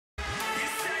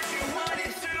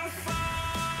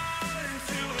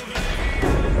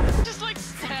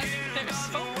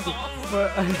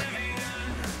but...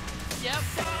 Yep.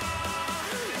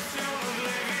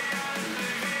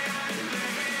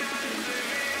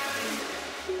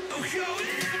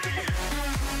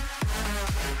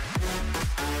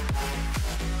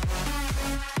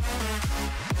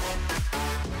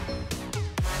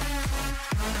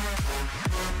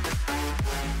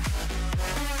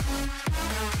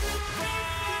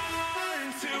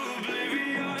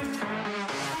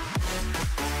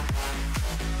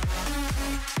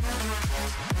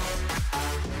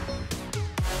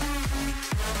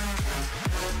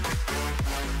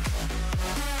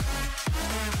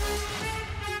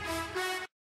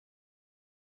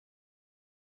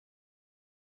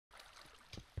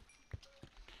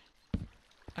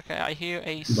 Okay, I hear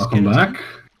a Welcome back.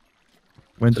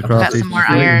 WinterCraft Got some more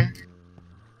iron.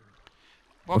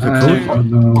 What's it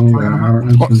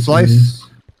called? Hot slice.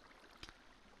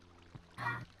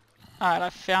 Alright, I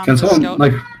found can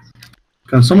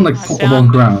someone pop above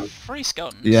ground? 3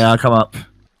 skeletons. Yeah, I'll come up.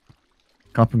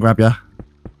 Come up and grab ya.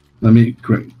 Let me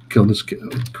kill this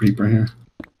creeper here.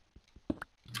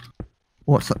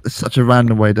 What's that? It's such a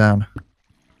random way down.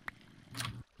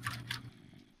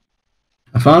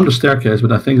 I found the staircase,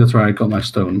 but I think that's where I got my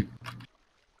stone.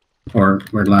 Or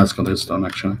where Laz got his stone,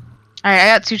 actually. Alright, I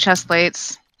got 2 chest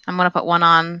plates. I'm gonna put one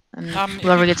on, and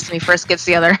whoever gets to me first gets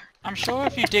the other. I'm sure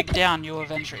if you dig down, you'll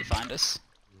eventually find us.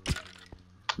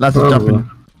 Laz is jumping,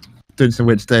 doing some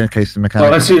weird staircase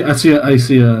mechanics. Oh, I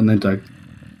see a name tag.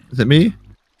 Is it me?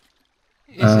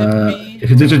 Is it me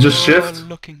did you just shift?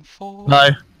 Looking for? No.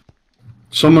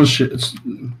 Someone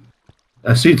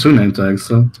I see 2 name tags,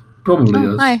 so probably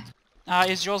is. Hi.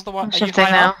 Is yours the one? I'm Are you shifting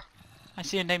high now. up? I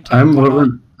see a name tag.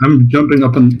 I'm jumping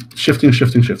up and shifting.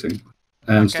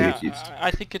 And stay keys.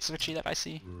 I think it's Richie that I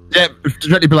see. Yeah,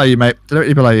 directly below you, mate.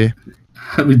 Directly below you.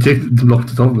 We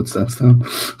blocked it off with steps now.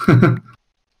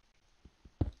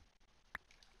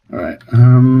 Alright,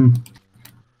 Ooh,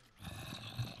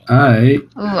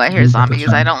 I hear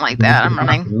zombies. I don't like that. I'm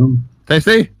running.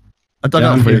 Tasty? I dug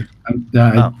up for you. I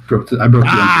broke the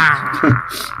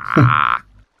entrance.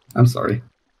 I'm sorry.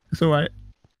 It's alright.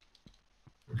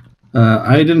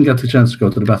 I didn't get the chance to go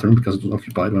to the bathroom because it was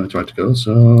occupied when I tried to go,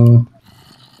 so...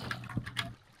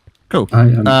 Cool. I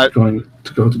am going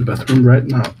to go to the bathroom right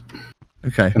now.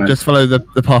 Okay, just follow the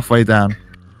pathway down.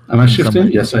 Am I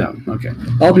shifting? Yes, I am. Okay.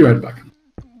 I'll be right back.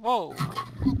 Whoa.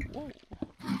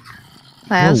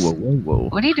 Laz, Whoa.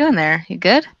 what are you doing there? You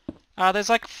good? There's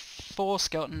like 4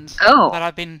 skeletons that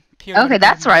I've been Okay,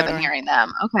 that's where I've been hearing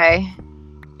them. Okay.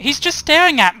 He's just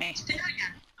staring at me.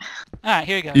 Alright,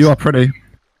 here he goes. You are pretty.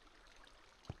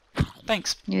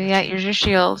 Thanks. Yeah, here's your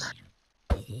shield.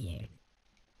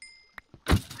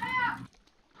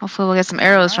 Hopefully we'll get some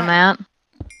arrows from that.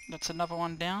 That's another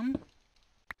one down.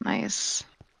 Nice.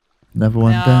 Another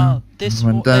one down. This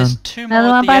one down. There's 2 more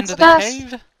at the end of the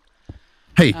cave.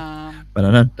 Hey. I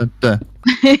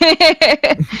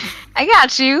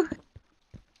got you.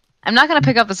 I'm not gonna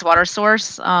pick up this water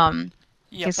source. Yep,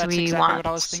 because that's we exactly want what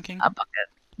I was thinking. a bucket.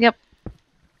 Yep.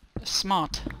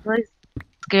 Smart. Really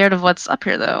scared of what's up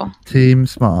here though. Team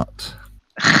smart.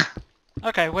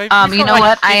 Okay, we've you know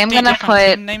what? I am gonna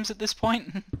put team names at this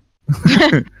point.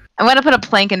 I'm gonna put a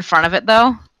plank in front of it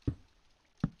though.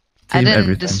 I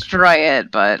didn't destroy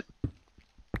it, but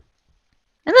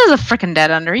and there's a freaking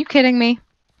dead under. Are you kidding me?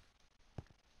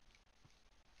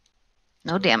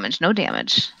 No damage, no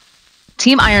damage.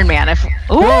 Team Iron Man.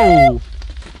 Ooh!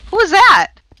 Who was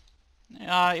that?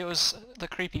 It was the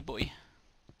creepy boy.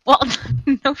 Well,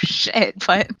 no shit,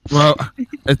 but... Well,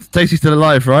 it's Tasty's still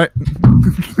alive, right?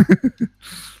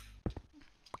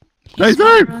 He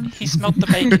smelled the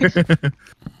bacon.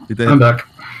 He did. I'm back.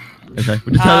 Okay.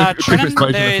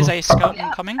 Trillibytes, there is a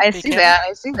skeleton coming. I see that,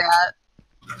 I see that.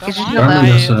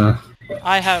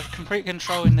 I have complete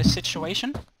control in this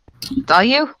situation. Are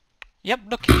you? Yep,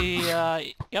 look,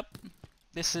 yep.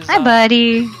 This is... Hi,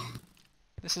 buddy.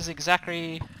 This is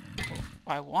exactly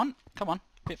what I want. Come on,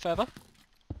 a bit further.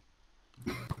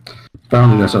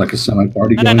 Apparently there's like a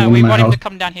semi-party going on. No, we want him to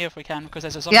come down here if we can, because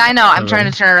there's a zombie. Yeah, I know, I'm trying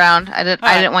to turn around. I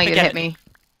didn't want you to hit me.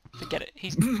 Forget it,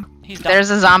 he's done.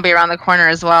 There's a zombie around the corner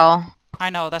as well.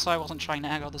 I know, that's why I wasn't trying to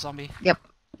aggro the zombie. Yep.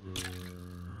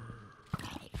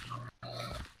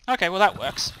 Okay, well that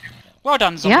works. Well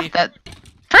done, zombie. Yeah,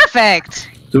 perfect!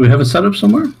 Do we have a setup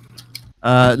somewhere?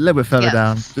 A little bit further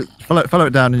down. Just follow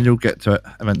it down and you'll get to it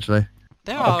eventually.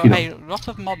 There are a lot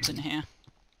of mobs in here.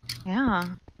 Yeah.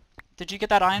 Did you get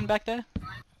that iron back there?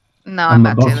 No, I'm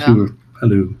about to though.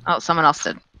 Hello. Oh, someone else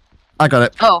did. I got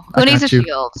it. Oh, who needs a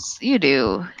shield? You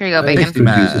do. Here you go, Bacon.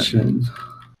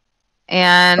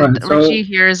 And Richie,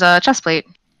 here's a chest plate.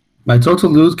 My total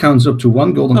loot counts up to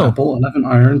 1 golden apple, 11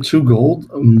 iron, 2 gold,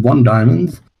 1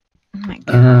 diamond, Oh my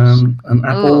gosh. an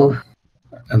apple,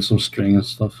 and some string and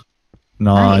stuff.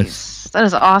 Nice. That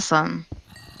is awesome.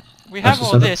 We have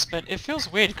all this, but it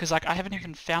feels weird because like I haven't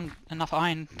even found enough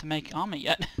iron to make armor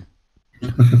yet.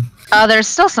 There's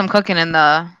still some cooking in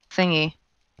the thingy,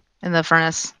 in the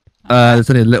furnace. There's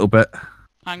only a little bit.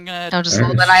 I'm gonna. No, just a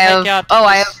little bit. I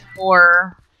have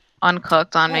 4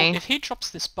 uncooked on me. If he drops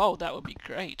this bowl, that would be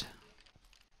great.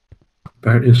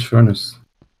 Where is furnace?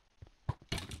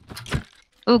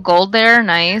 Ooh, gold there,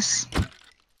 nice.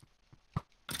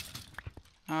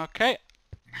 Okay,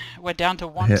 we're down to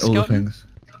 1 Hit all the skeleton. things.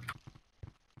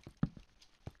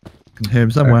 Can hear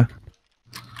him somewhere.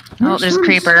 Oh, there's a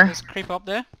creeper. There's a creeper up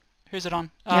there. Who's it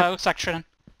on? It looks like Trillian.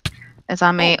 It's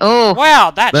on me. Oh!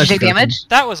 Wow, that did you take damage?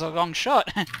 That was a long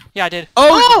shot. Yeah, I did.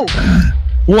 Oh!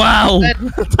 Wow!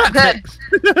 Good.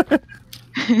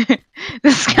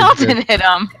 The skeleton hit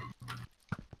him.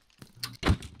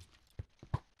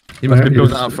 He must have been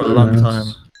building that up for a long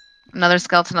time. Another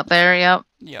skeleton up there, yep.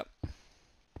 Yep.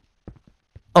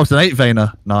 Oh, it's an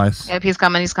 8-veiner. Nice. Yep, he's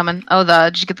coming, he's coming. Oh,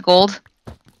 did you get the gold?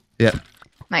 Yeah.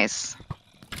 Nice.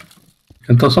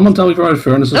 Can someone tell me where the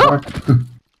furnaces are?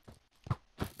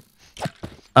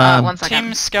 1 second.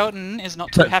 Team Skeleton is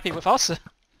not too happy with us.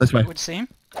 This way. It would seem.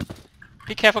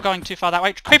 Be careful going too far that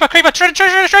way. Creeper! Creeper! Trin!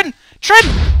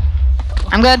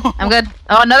 I'm good, I'm good.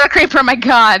 Oh, another creeper, my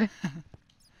god.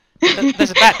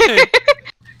 There's a bat too.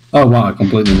 Oh wow, I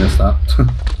completely missed that.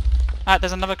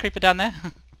 There's another creeper down there.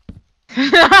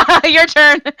 Your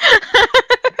turn.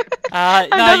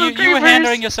 No, you were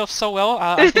handling yourself so well.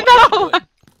 I think No.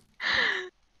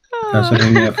 Guys,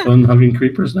 having fun hugging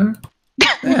creepers there?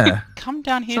 Yeah. Come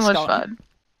down here, So much Skeleton.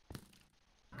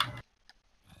 fun.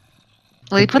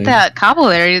 Well, you put that cobble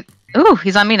there. Ooh,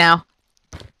 he's on me now.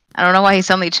 I don't know why he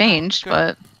suddenly changed,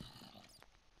 but...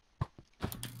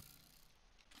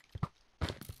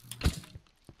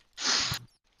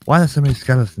 Why are there so many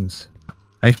skeletons?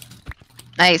 Hey.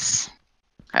 Nice.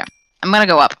 Okay. I'm gonna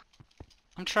go up.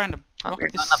 I'm trying to block you're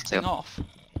this going up thing too. off.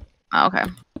 Oh, okay.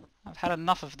 I've had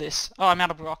enough of this. Oh, I'm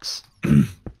out of rocks.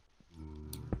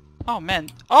 Oh man.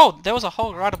 Oh, there was a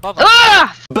hole right above us.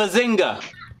 Ah! Bazinga!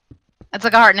 That's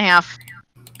like a heart and a half.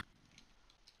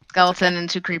 Skeleton and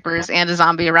 2 creepers and a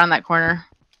zombie around that corner.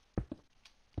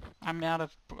 I'm out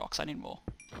of rocks. I need more.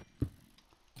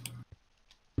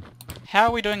 How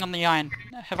are we doing on the iron?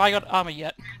 Have I got armor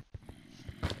yet?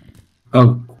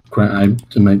 Oh, great! I have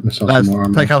to make myself some more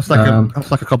armor. Take out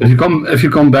like a couple. If you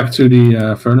come back to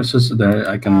the furnaces, there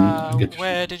I can get.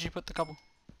 Where did you put the cobble?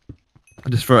 I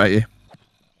just throw it at you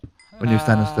when you're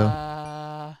standing still.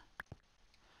 I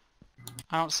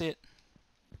don't see it.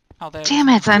 Oh, there. Damn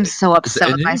it! I'm so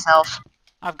upset with myself.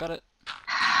 I've got it.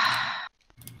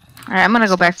 Alright, I'm gonna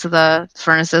go back to the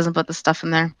furnaces and put the stuff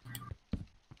in there.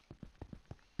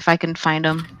 If I can find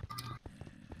them.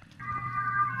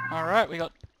 Alright, we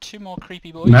got 2 more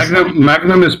creepy boys.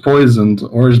 Magnum is poisoned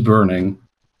or is burning.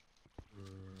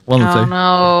 One or two. Oh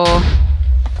no.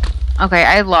 Okay,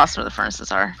 I lost where the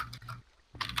furnaces are.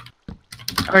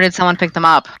 Or did someone pick them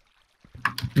up?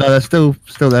 No, they're still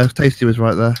there. Tasty was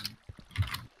right there.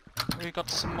 We got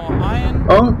some more iron.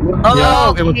 Oh,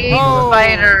 Oh, it was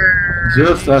Spider.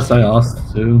 just as I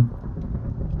asked to.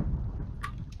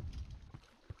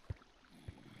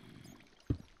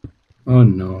 Oh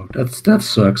no, that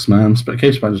sucks, man.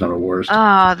 Cave spiders are the worst.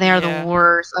 Oh, they are the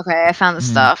worst. Okay, I found the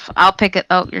stuff. I'll pick it.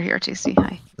 Oh, you're here, TC.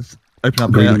 Hi. Let's open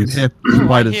up there. I can hear Oh, I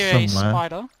spiders hear a somewhere.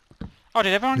 spider. Oh,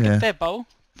 did everyone get their bow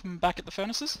from back at the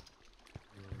furnaces?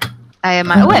 I have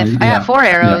my whip. I got 4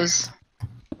 arrows.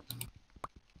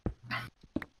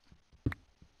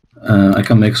 I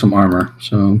can make some armor.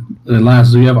 So,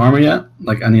 Laz, do you have armor yet?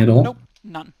 Like any at all? Nope,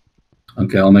 none.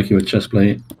 Okay, I'll make you a chest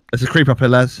plate. There's a creeper up here,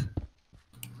 Les.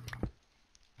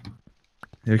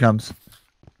 Here he comes.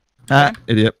 Ah,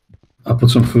 idiot. I'll put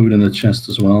some food in the chest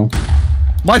as well.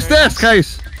 My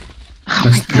staircase! Oh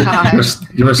my god.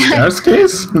 Your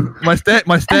staircase? My It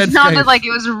staircase. sounded like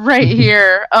it was right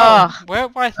here. Oh. Where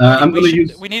I'm gonna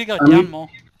use. we need to go down more.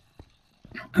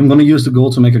 I'm gonna use the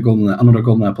gold to make another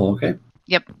golden apple. Okay.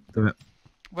 Yep. Do it.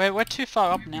 We're too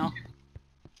far up now.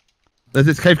 There's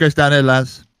this cave goes down here,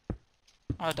 Les.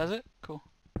 Oh, does it? Cool.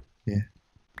 Yeah.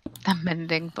 The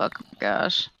mending book.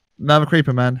 Gosh. Another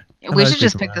creeper, man. We should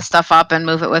just pick this stuff up and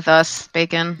move it with us,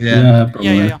 Bacon. Yeah.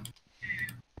 Probably. Yeah.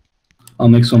 I'll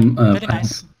make some Very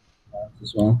nice.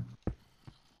 as well.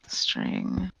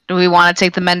 String. Do we want to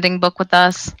take the mending book with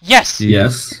us? Yes!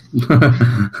 Yes.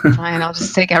 Fine, I'll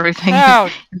just take everything. How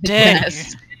dare you!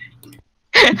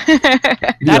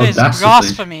 That is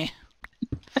blasphemy.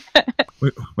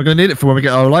 We're going to need it for when we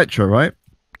get our elytra, right?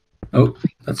 Oh,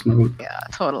 that's my wood. Yeah,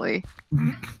 totally.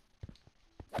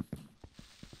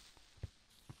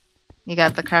 You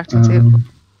got the crafting table?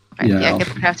 Right, yeah, get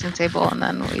the crafting table and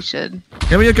then we should...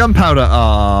 Give me your gunpowder!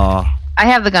 Ah. I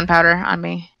have the gunpowder on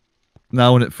me. No, I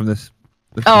want it from this.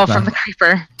 Oh, from the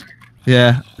creeper.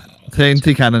 Yeah.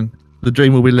 TNT cannon. The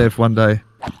dream will be lived one day.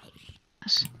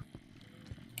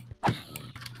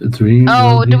 The dream.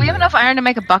 Oh, do we have enough iron to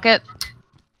make a bucket?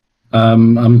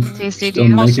 I'm Tasty, still do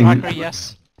you? making...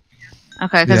 Yes.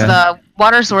 Okay, because the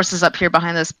water source is up here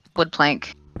behind this wood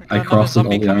plank. I crafted all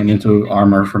the iron into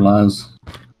armor for Laz.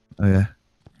 Oh, yeah.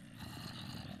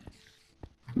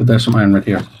 But there's some iron right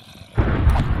here.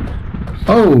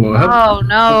 Oh!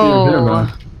 No!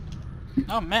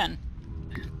 Oh, man.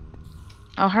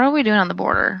 Oh, how are we doing on the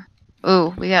border?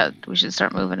 Ooh, we should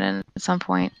start moving in at some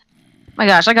point. My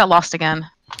gosh, I got lost again.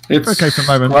 It's okay for the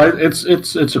moment. Well,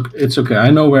 it's okay. I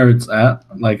know where it's at.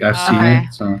 Like I've seen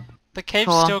it. So. The cave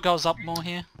still goes up more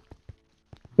here.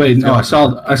 Wait, no, I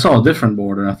saw a different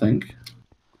border. I think.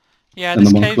 Yeah,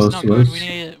 this cave's not good. We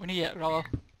need to get Rollo.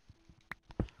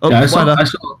 Oh, yeah, I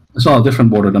saw a different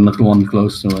border than the one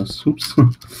close to us. Oops.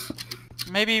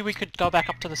 Maybe we could go back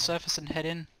up to the surface and head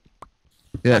in.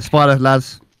 Yeah, spider,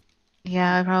 Laz.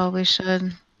 Yeah, I probably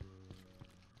should.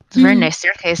 It's a very nice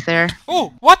staircase there.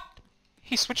 Oh, what?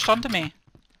 He switched onto me.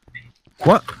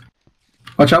 What?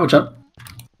 Watch out, watch out.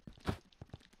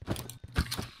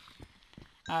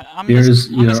 I'm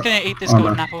just gonna eat this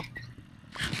golden apple.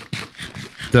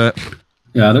 Yeah,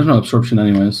 there's no absorption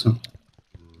anyway, so...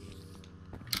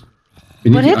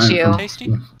 What hit you?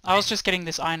 Tasty? I was just getting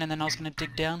this iron and then I was gonna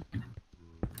dig down.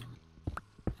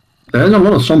 There's a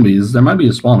lot of zombies. There might be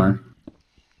a spawner.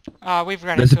 We've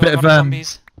ran into a lot of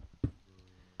zombies.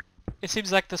 It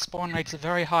seems like the spawn rates are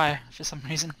very high for some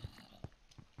reason.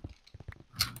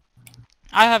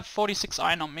 I have 46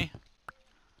 iron on me.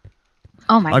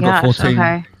 Oh my gosh, got 14.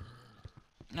 Okay.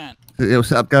 No. It'll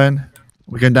set up going.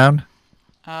 We're going down?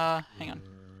 Hang on.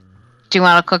 Do you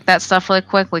want to cook that stuff really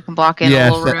quick? We can block in a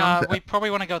little room. We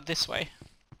probably want to go this way.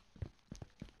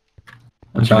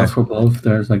 Watch out for both.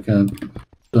 There's like a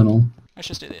tunnel. Let's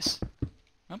just do this.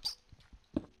 Oops.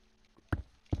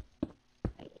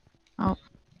 Oh.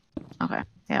 Okay.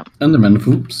 Yep. Enderman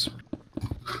foops.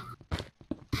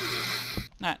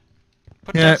 No.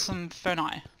 Put down some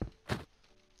fernite.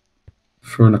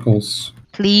 Furnicles.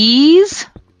 Please?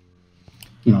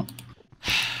 No.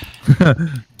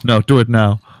 No, do it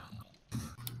now.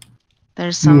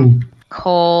 There's some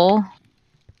coal.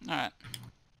 Alright.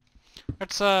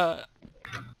 Let's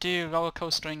do roller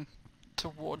coastering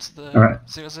towards the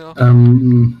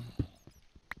 0-0.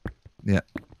 Yeah.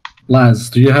 Laz,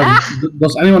 do you have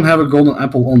does anyone have a golden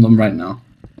apple on them right now?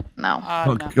 No.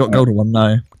 Got golden one,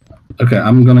 no. Okay,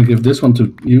 I'm gonna give this one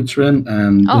to you, Trin,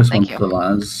 and this one to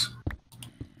Laz.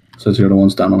 Since you're the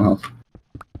ones down on health.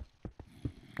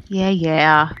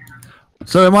 Yeah.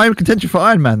 So am I in contention for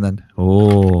Iron Man then?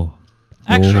 Oh.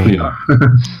 Actually,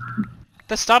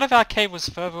 the start of our cave was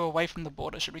further away from the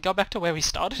border. Should we go back to where we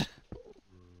started?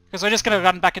 Because we're just going to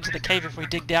run back into the cave if we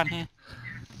dig down here.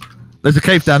 There's a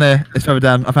cave down here. It's further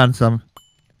down. I found some.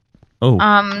 Oh.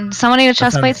 Someone need a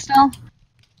chest plate still?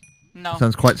 No.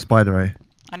 Sounds quite spidery.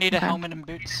 I need a helmet and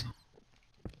boots.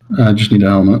 I just need a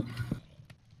helmet.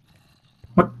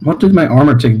 What did my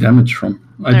armor take damage from?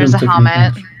 There's a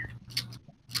helmet.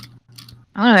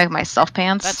 I'm gonna make myself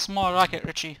pants. That's more like it,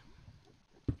 Richie.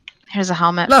 Here's a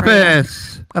helmet.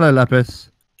 Lapis! Hello, Lapis.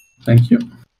 Thank you.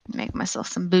 Make myself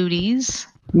some booties.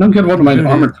 I don't get what my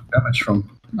armor took damage from.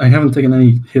 I haven't taken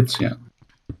any hits yet.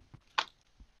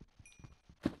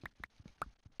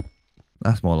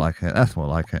 That's more like it. That's more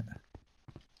like it.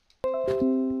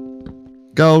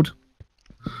 Gold.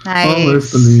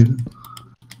 Nice. There's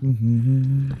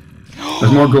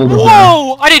more gold over there.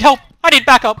 Whoa! I need help! I need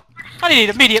backup! I need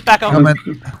immediate backup!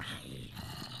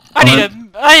 I need a...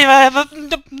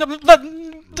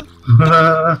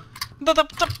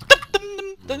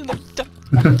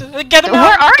 Get him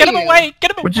out! Get him away!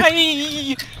 Get him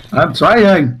away! I'm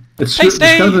trying! The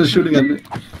skeleton is shooting at me.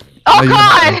 Oh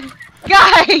god!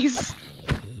 Guys!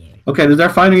 Okay, they're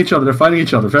fighting each other. They're fighting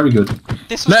each other. Very good.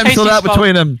 This was Let him sort out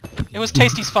between them. It was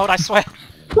Tasty's fault, I swear.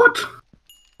 What?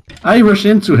 I rushed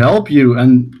in to help you,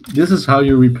 and this is how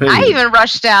you repay. I even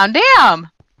rushed down. Damn!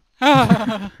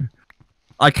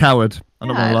 I cowered. I'm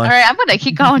not gonna lie. Alright, I'm gonna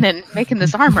keep going and making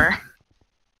this armor.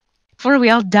 Before we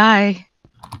all die.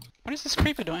 What is this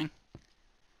creeper doing?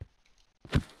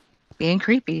 Being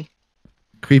creepy.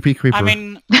 Creepy creeper. I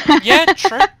mean, yeah,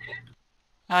 true.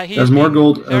 There's more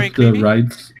gold at the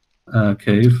right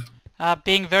cave.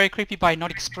 Being very creepy by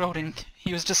not exploding.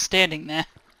 He was just standing there.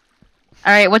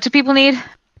 Alright, what do people need?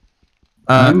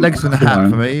 Legs and a hat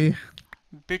for me.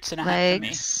 Boots and a hat for me.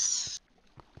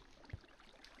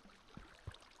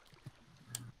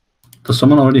 Does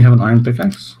someone already have an iron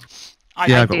pickaxe? I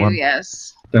got do, one.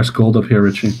 yes. There's gold up here,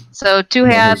 Richie. So 2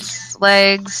 hats,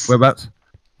 legs. Whereabouts?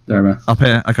 There, man. Up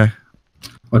here, okay.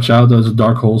 Watch out, there's a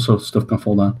dark hole so stuff can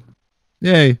fall down.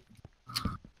 Yay.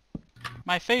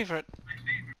 My favorite.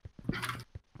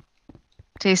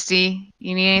 Tasty,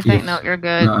 you need anything? Yes. No, you're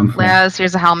good. No, I'm fine. Laz,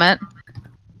 here's a helmet.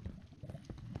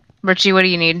 Richie, what do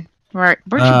you need? Where'd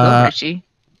you go, Richie?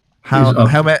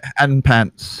 Helmet and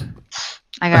pants.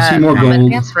 I got see more helmet and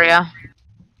gold. pants for you.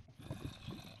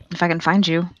 If I can find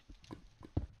you.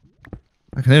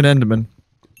 I can hear an Enderman.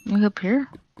 You up here?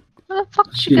 Where the fuck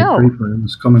did See you a go? creeper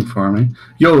is coming for me.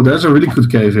 Yo, there's a really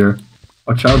good cave here.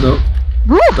 Watch out though.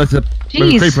 Woo! There's a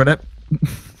Jeez. creeper in it.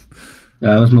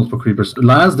 Yeah, there's multiple creepers.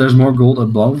 Laz, there's more gold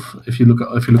above. If you look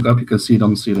up, you can see it on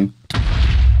the ceiling.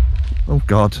 Oh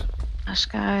god. Gosh,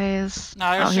 guys. No,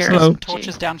 let's here just get it some is.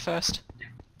 torches down first.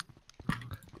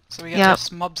 So we get Yep.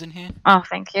 some mobs in here. Oh,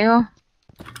 thank you.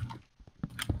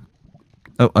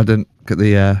 Oh, I didn't get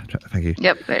the thank you.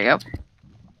 Yep, there you go.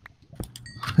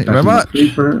 Thank you very much.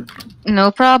 Creeper.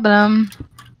 No problem.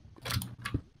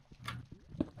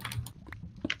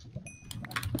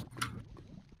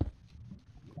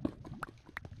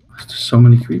 There's so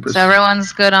many creepers. So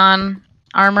everyone's good on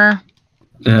armor?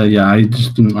 Yeah, I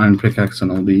just did an iron pickaxe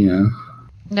and I'll be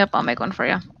Yep, I'll make one for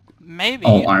you. Maybe.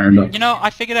 all ironed up. You know, I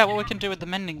figured out what we can do with the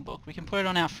mending book. We can put it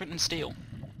on our flint and steel.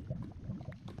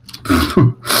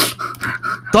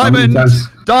 Diamond! times-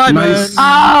 Diamond! Nice.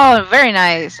 Oh, very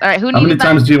nice. Alright, who How needs many that?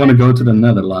 times do you want to go to the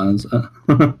Netherlands?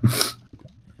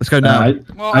 Let's go now.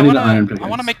 Well, I need an iron pickaxe. I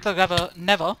want to make the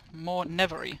Nether more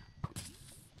nethery.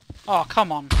 Oh,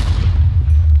 come on.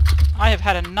 I have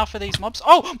had enough of these mobs.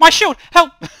 Oh, my shield!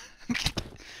 Help!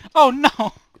 Oh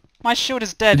no! My shield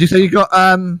is dead. Did you say you got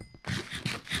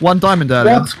 1 diamond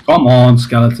earlier? What? Come on,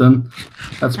 skeleton.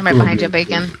 That's I'm right behind you, probably-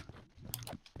 Bacon.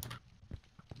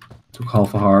 Took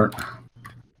half a heart.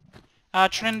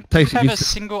 Trin, do you Tasty, have you a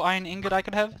single iron ingot I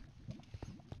could have?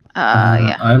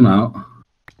 Yeah. I'm out.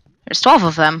 There's 12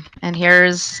 of them, and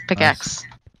here's pickaxe.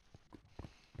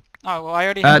 Oh, well, I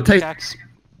already have a pickaxe.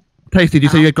 Tasty, did you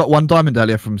say you got 1 diamond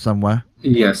earlier from somewhere?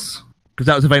 Yes. Because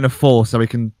that was a vein of 4, so we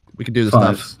can do the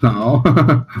 5. stuff. No.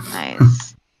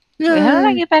 Nice. Wait, how did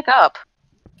I get back up?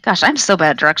 Gosh, I'm so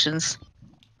bad at directions.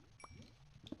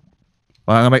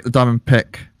 Well, I'm gonna make the diamond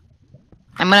pick.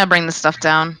 I'm gonna bring the stuff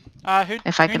down.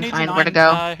 If I who can needs find an where to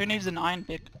iron- go. who needs an iron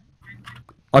pick?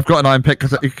 I've got an iron pick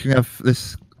because you can have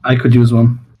this. I could use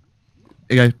one.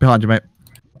 Here you go, behind you, mate.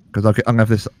 Because I'm gonna have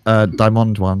this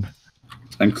diamond one.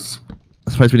 Thanks.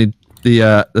 I suppose we need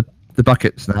the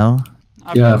buckets now.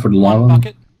 Yeah, for the one lava.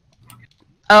 bucket.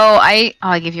 Oh,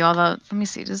 I give you all the. Let me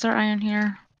see. Is there iron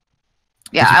here?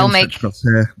 Yeah, There's a I'll few make. switch spots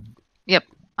here. Yep,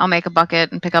 I'll make a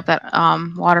bucket and pick up that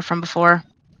water from before.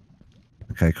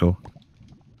 Okay, cool.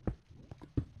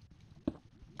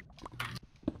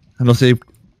 And I'll see.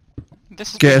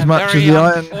 This has Get been as a much very as the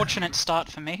iron. unfortunate start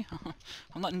for me.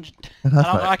 I'm not. I That's don't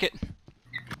right. like it.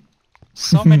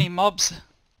 So many mobs.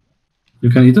 You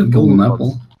can eat a golden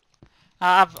apple.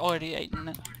 I've already eaten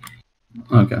it.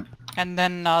 Okay. And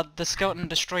then the skeleton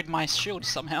destroyed my shield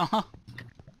somehow.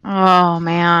 Oh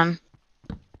man.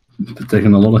 They're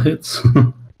taking a lot of hits.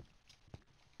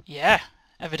 Yeah,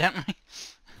 evidently.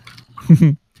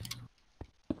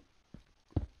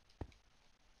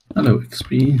 Hello,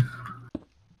 XP.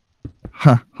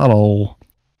 Huh, hello.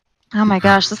 Oh my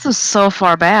gosh, this is so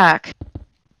far back.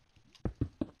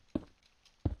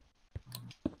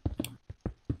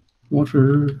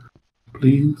 Water,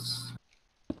 please.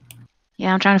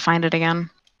 Yeah, I'm trying to find it again.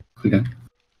 Okay.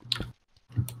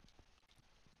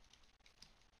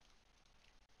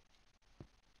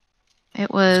 It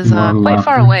was More quite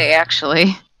far lava. away,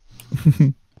 actually.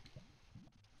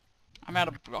 I'm out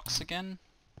of blocks again.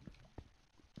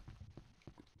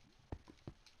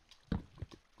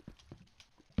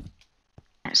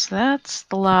 Alright, so that's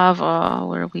the lava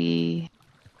where we...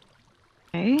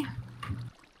 Okay.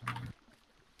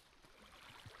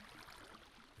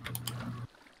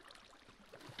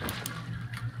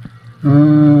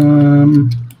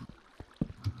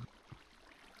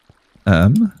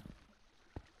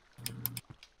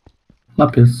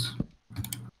 Lapis.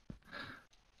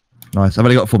 Nice. I've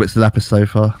only got 4 bits of lapis so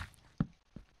far.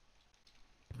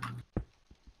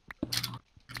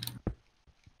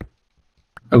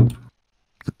 Oh.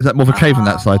 Is that more of a cave on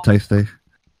that side, Tasty?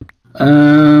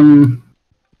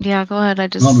 Yeah, go ahead. I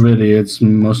just... Not really. It's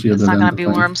mostly It's other not than gonna be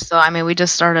worms, so I mean, we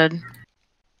just started.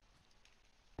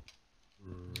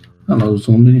 Hello,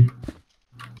 zombie.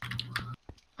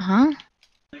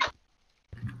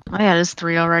 yeah, it is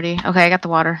 3 already. Okay, I got the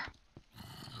water.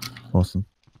 Awesome.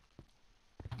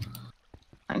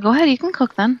 Go ahead, you can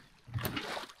cook then.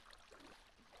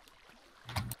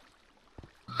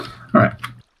 Alright.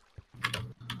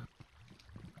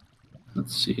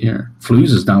 Let's see here.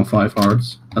 Flouz is down 5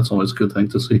 hearts. That's always a good thing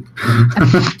to see.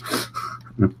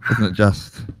 Isn't it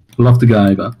just? Love the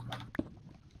guy, but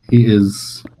he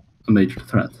is a major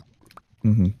threat.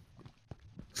 Mm-hmm.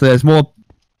 So there's more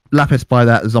lapis by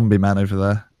that zombie man over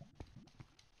there.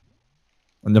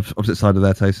 On the opposite side of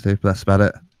their Tasty, but that's about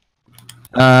it.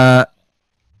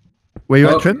 Where you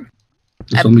at, Trim?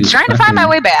 I'm trying to find my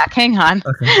way back. Hang on.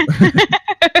 Okay.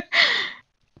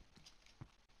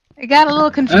 It got a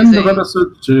little confusing. End of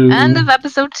episode 2. End of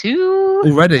episode 2.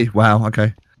 Already? Wow,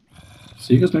 okay.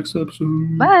 See you guys next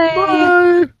episode. Bye.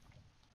 Bye.